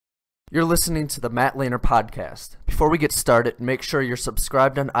You're listening to the Matt Lehner podcast. Before we get started, make sure you're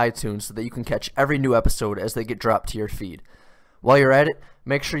subscribed on iTunes so that you can catch every new episode as they get dropped to your feed. While you're at it,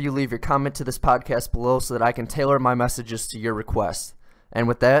 make sure you leave your comment to this podcast below so that I can tailor my messages to your requests. And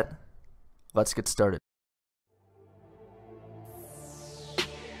with that, let's get started.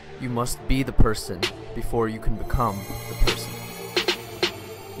 You must be the person before you can become the person.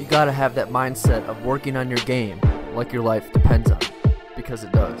 You gotta have that mindset of working on your game like your life depends on it, because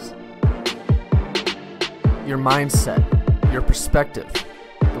it does. Your mindset, your perspective,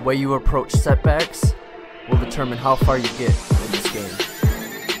 the way you approach setbacks will determine how far you get in this game.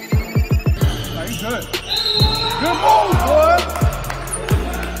 Nah, he's good. Good move, boy!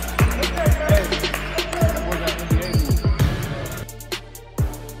 Hey, that boy got NBA moves.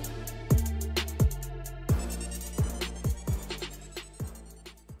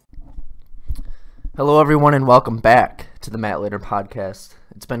 Hello everyone and welcome back to the Matt Lehner podcast.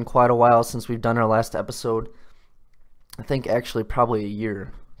 It's been quite a while since we've done our last episode. I think actually probably a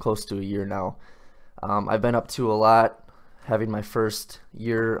year, close to a year now. I've been up to a lot, having my first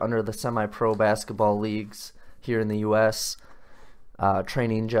year under the semi-pro basketball leagues here in the U.S.,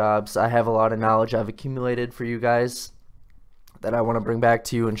 training jobs. I have a lot of knowledge I've accumulated for you guys that I want to bring back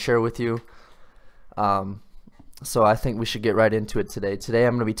to you and share with you. So I think we should get right into it today. Today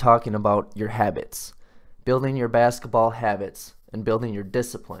I'm going to be talking about your habits, building your basketball habits, and building your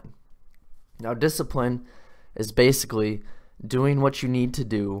discipline. Now, discipline is basically doing what you need to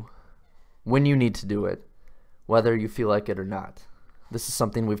do when you need to do it, whether you feel like it or not. This is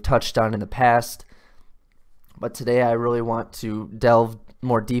something we've touched on in the past, but today I really want to delve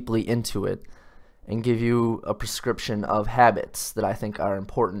more deeply into it and give you a prescription of habits that I think are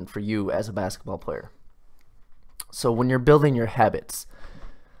important for you as a basketball player. So when you're building your habits,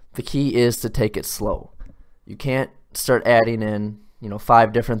 the key is to take it slow. You can't start adding in,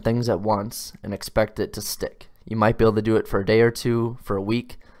 5 different things at once and expect it to stick. You might be able to do it for a day or two, for a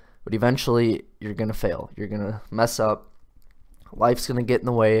week, but eventually you're going to fail. You're going to mess up. Life's going to get in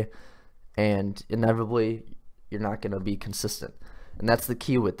the way, and inevitably you're not going to be consistent. And that's the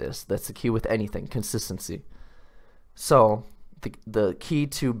key with this. That's the key with anything, consistency. So the key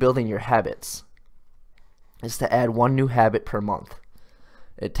to building your habits is to add one new habit per month.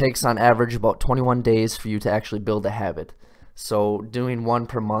 It takes on average about 21 days for you to actually build a habit. So doing one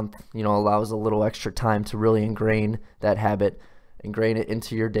per month, allows a little extra time to really ingrain that habit, ingrain it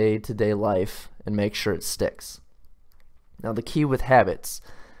into your day-to-day life, and make sure it sticks. Now the key with habits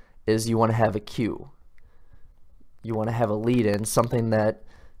is you want to have a cue. You want to have a lead-in, something that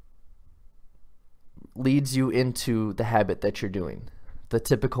leads you into the habit that you're doing. The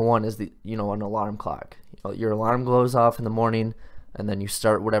typical one is an alarm clock. Your alarm goes off in the morning, and then you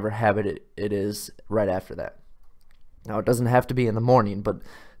start whatever habit it is right after that. Now, it doesn't have to be in the morning, but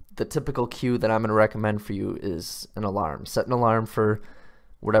the typical cue that I'm going to recommend for you is an alarm. Set an alarm for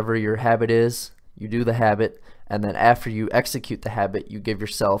whatever your habit is, you do the habit, and then after you execute the habit, you give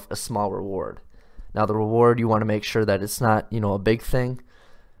yourself a small reward. Now, the reward, you want to make sure that it's not, a big thing,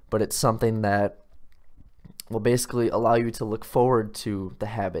 but it's something that will basically allow you to look forward to the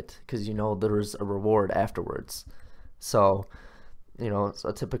habit because there's a reward afterwards. So,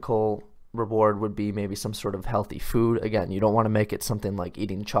 a typical reward would be maybe some sort of healthy food. Again, you don't want to make it something like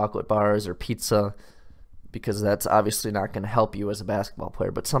eating chocolate bars or pizza because that's obviously not going to help you as a basketball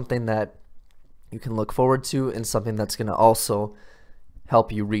player, but something that you can look forward to and something that's going to also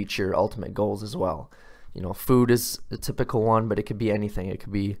help you reach your ultimate goals as well. Food is a typical one, but it could be anything. It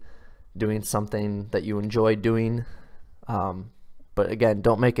could be doing something that you enjoy doing. But again,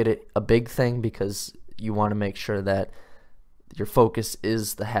 don't make it a big thing because you want to make sure that your focus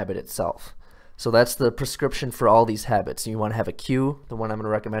is the habit itself. So that's the prescription for all these habits. You want to have a cue. The one I'm going to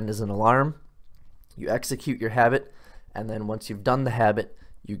recommend is an alarm. You execute your habit, and then once you've done the habit,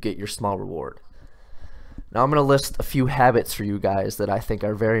 you get your small reward. Now I'm going to list a few habits for you guys that I think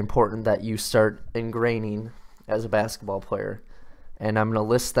are very important that you start ingraining as a basketball player. And I'm going to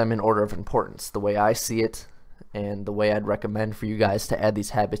list them in order of importance, the way I see it, and the way I'd recommend for you guys to add these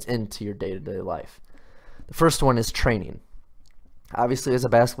habits into your day-to-day life. The first one is training. Obviously, as a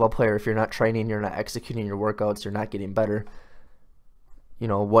basketball player, if you're not training, you're not executing your workouts, you're not getting better,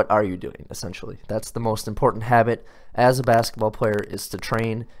 what are you doing, essentially? That's the most important habit as a basketball player is to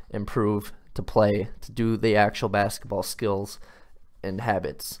train, improve, to play, to do the actual basketball skills and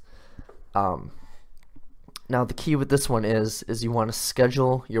habits. Now, the key with this one is you want to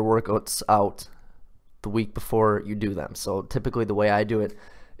schedule your workouts out the week before you do them. So typically the way I do it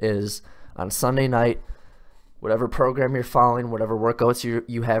is on Sunday night, whatever program you're following, whatever workouts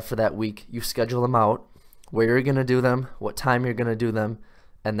you have for that week, you schedule them out, where you're going to do them, what time you're going to do them,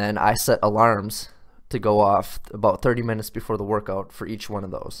 and then I set alarms to go off about 30 minutes before the workout for each one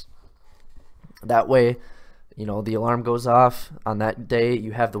of those. That way, the alarm goes off on that day,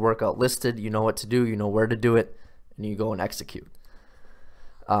 you have the workout listed, you know what to do, you know where to do it, and you go and execute.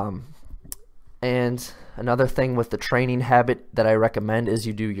 And another thing with the training habit that I recommend is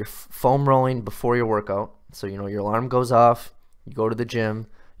you do your foam rolling before your workout. So, your alarm goes off, you go to the gym,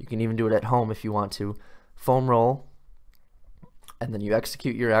 you can even do it at home if you want to. Foam roll, and then you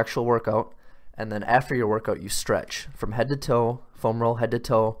execute your actual workout. And then after your workout, you stretch from head to toe, foam roll head to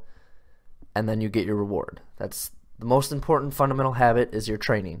toe, and then you get your reward. That's the most important fundamental habit is your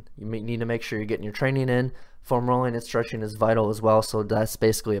training. You need to make sure you're getting your training in. Foam rolling and stretching is vital as well, so that's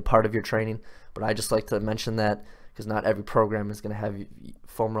basically a part of your training. But I just like to mention that because not every program is going to have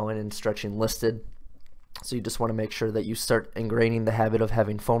foam rolling and stretching listed. So you just want to make sure that you start ingraining the habit of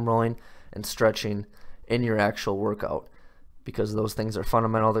having foam rolling and stretching in your actual workout, because those things are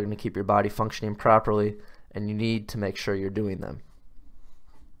fundamental. They're going to keep your body functioning properly, and you need to make sure you're doing them.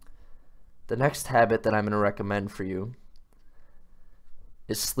 The next habit that I'm going to recommend for you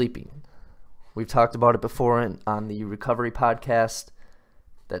is sleeping. We've talked about it before on the recovery podcast,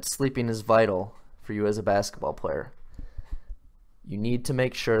 that sleeping is vital for you as a basketball player. You need to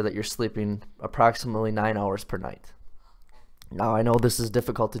make sure that you're sleeping approximately 9 hours per night. Now, I know this is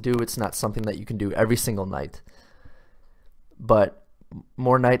difficult to do. It's not something that you can do every single night. But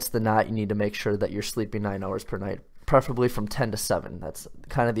more nights than not, you need to make sure that you're sleeping 9 hours per night, preferably from 10 to 7. That's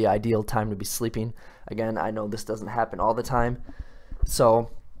kind of the ideal time to be sleeping. Again, I know this doesn't happen all the time.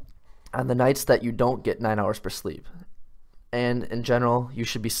 So on the nights that you don't get 9 hours per sleep, and in general, you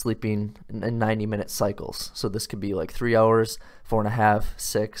should be sleeping in 90-minute cycles. So this could be like 3 hours, 4.5,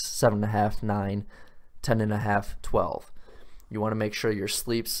 6, 7.5, 9, 10.5, 12. You want to make sure your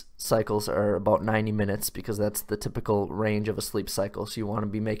sleep cycles are about 90 minutes because that's the typical range of a sleep cycle. So you want to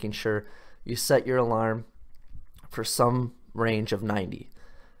be making sure you set your alarm for some range of 90.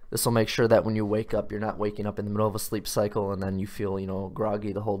 This will make sure that when you wake up, you're not waking up in the middle of a sleep cycle and then you feel,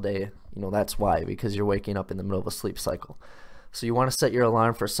 groggy the whole day. That's why, because you're waking up in the middle of a sleep cycle. So you want to set your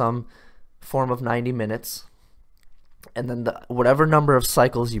alarm for some form of 90 minutes. And then whatever number of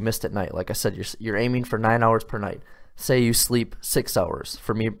cycles you missed at night, like I said, you're aiming for 9 hours per night. Say you sleep 6 hours.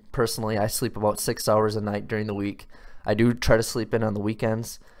 For me personally, I sleep about 6 hours a night during the week. I do try to sleep in on the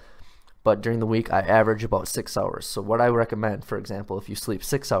weekends, but during the week I average about 6 hours. So what I recommend, for example, if you sleep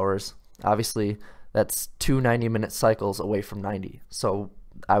 6 hours, obviously that's 2 90-minute cycles away from 90. So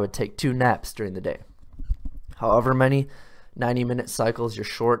I would take 2 naps during the day. However many 90-minute cycles you're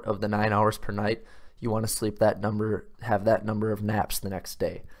short of the 9 hours per night, you want to sleep that number, have that number of naps the next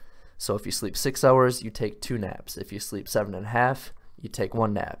day. So if you sleep 6 hours, you take 2 naps. If you sleep 7.5, you take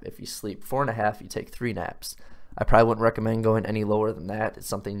 1 nap. If you sleep 4.5, you take 3 naps. I probably wouldn't recommend going any lower than that. It's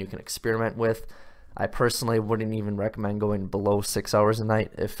something you can experiment with. I personally wouldn't even recommend going below 6 hours a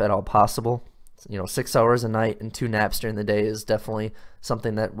night if at all possible. 6 hours a night and 2 naps during the day is definitely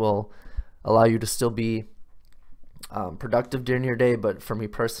something that will allow you to still be productive during your day. But for me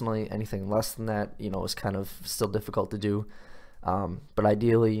personally, anything less than that, is kind of still difficult to do. But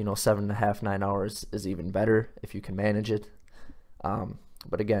ideally, 7.5, 9 hours is even better if you can manage it.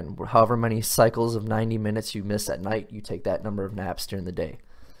 But again, however many cycles of 90 minutes you miss at night, you take that number of naps during the day.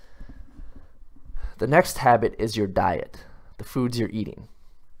 The next habit is your diet, the foods you're eating.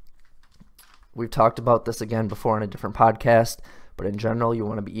 We've talked about this again before on a different podcast, but in general, you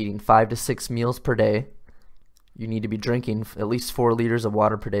want to be eating 5 to 6 meals per day. You need to be drinking at least 4 liters of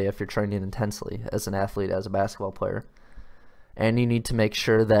water per day if you're training intensely as an athlete, as a basketball player. And you need to make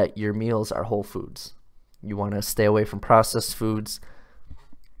sure that your meals are whole foods. You want to stay away from processed foods,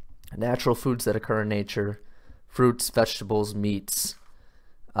 natural foods that occur in nature, fruits, vegetables, meats,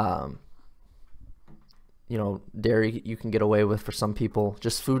 dairy you can get away with for some people.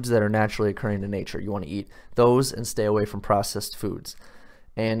 Just foods that are naturally occurring in nature. You want to eat those and stay away from processed foods.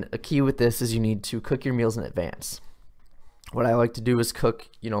 And a key with this is you need to cook your meals in advance. What I like to do is cook,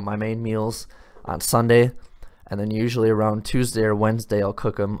 my main meals on Sunday, and then usually around Tuesday or Wednesday I'll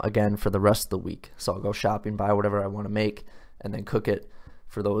cook them again for the rest of the week. So I'll go shopping, buy whatever I want to make, and then cook it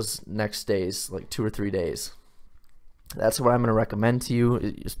for those next days, like 2 or 3 days. That's what I'm going to recommend to you.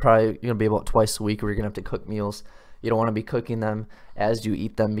 It's probably going to be about twice a week where you're going to have to cook meals. You don't want to be cooking them as you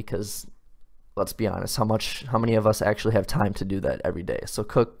eat them because, let's be honest, how many of us actually have time to do that every day? So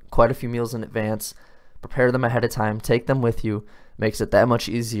cook quite a few meals in advance, prepare them ahead of time, take them with you. Makes it that much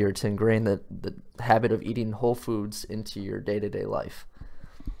easier to ingrain the habit of eating whole foods into your day-to-day life.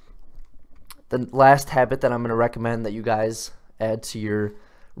 The last habit that I'm going to recommend that you guys add to your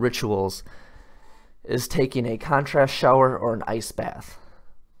rituals is taking a contrast shower or an ice bath.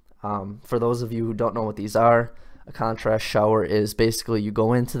 For those of you who don't know what these are, a contrast shower is basically you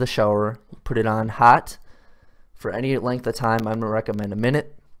go into the shower, you put it on hot for any length of time. I'm going to recommend a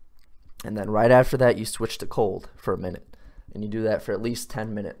minute. And then right after that, you switch to cold for a minute. And you do that for at least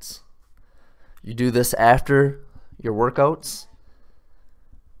 10 minutes. You do this after your workouts.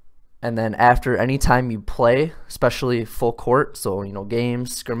 And then after any time you play, especially full court, so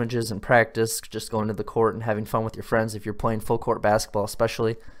games, scrimmages, and practice, just going to the court and having fun with your friends. If you're playing full court basketball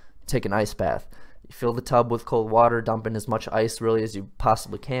especially, take an ice bath. You fill the tub with cold water, dump in as much ice really as you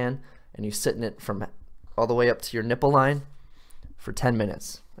possibly can, and you sit in it from all the way up to your nipple line for 10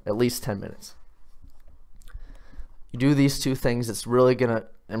 minutes, at least 10 minutes. You do these two things, it's really going to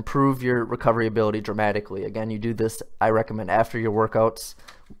improve your recovery ability dramatically. Again, you do this, I recommend, after your workouts,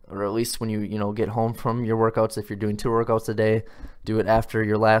 or at least when you get home from your workouts. If you're doing 2 workouts a day, do it after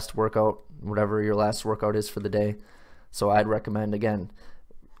your last workout, whatever your last workout is for the day. So I'd recommend, again,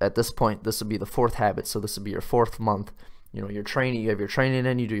 at this point, this would be the 4th habit, so this would be your 4th month. You're training, you have your training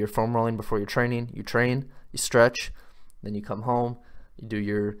in, you do your foam rolling before your training, you train, you stretch, then you come home, you do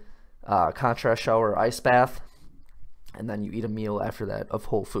your contrast shower or ice bath, and then you eat a meal after that of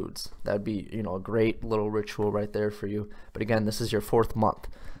whole foods. That would be, a great little ritual right there for you. But again, this is your 4th month,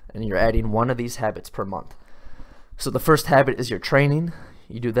 and you're adding one of these habits per month. So the first habit is your training.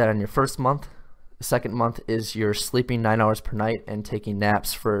 You do that on your 1st month. The 2nd month is your sleeping 9 hours per night and taking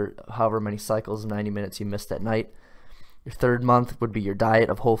naps for however many cycles, 90 minutes you missed at night. Your 3rd month would be your diet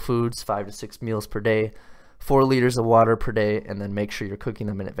of whole foods, 5 to 6 meals per day, 4 liters of water per day, and then make sure you're cooking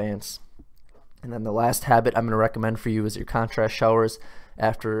them in advance. And then the last habit I'm going to recommend for you is your contrast showers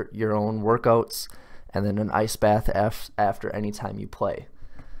after your own workouts, and then an ice bath after any time you play.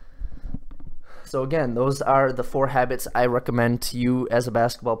 So again, those are the 4 habits I recommend to you as a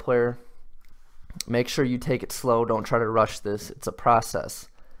basketball player. Make sure you take it slow. Don't try to rush this. It's a process.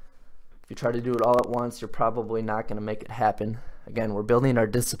 If you try to do it all at once, you're probably not going to make it happen. Again, we're building our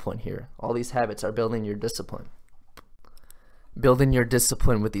discipline here. All these habits are building your discipline. Building your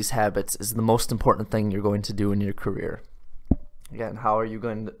discipline with these habits is the most important thing you're going to do in your career. Again, how are you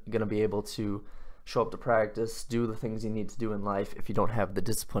going to be able to show up to practice, do the things you need to do in life if you don't have the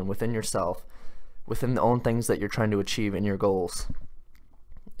discipline within yourself, within the own things that you're trying to achieve in your goals,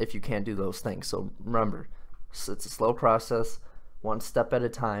 if you can't do those things? So remember, it's a slow process, one step at a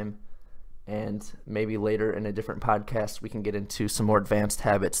time, and maybe later in a different podcast we can get into some more advanced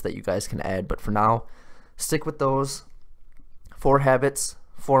habits that you guys can add. But for now, stick with those 4 habits,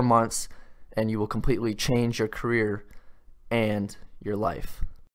 4 months, and you will completely change your career and your life.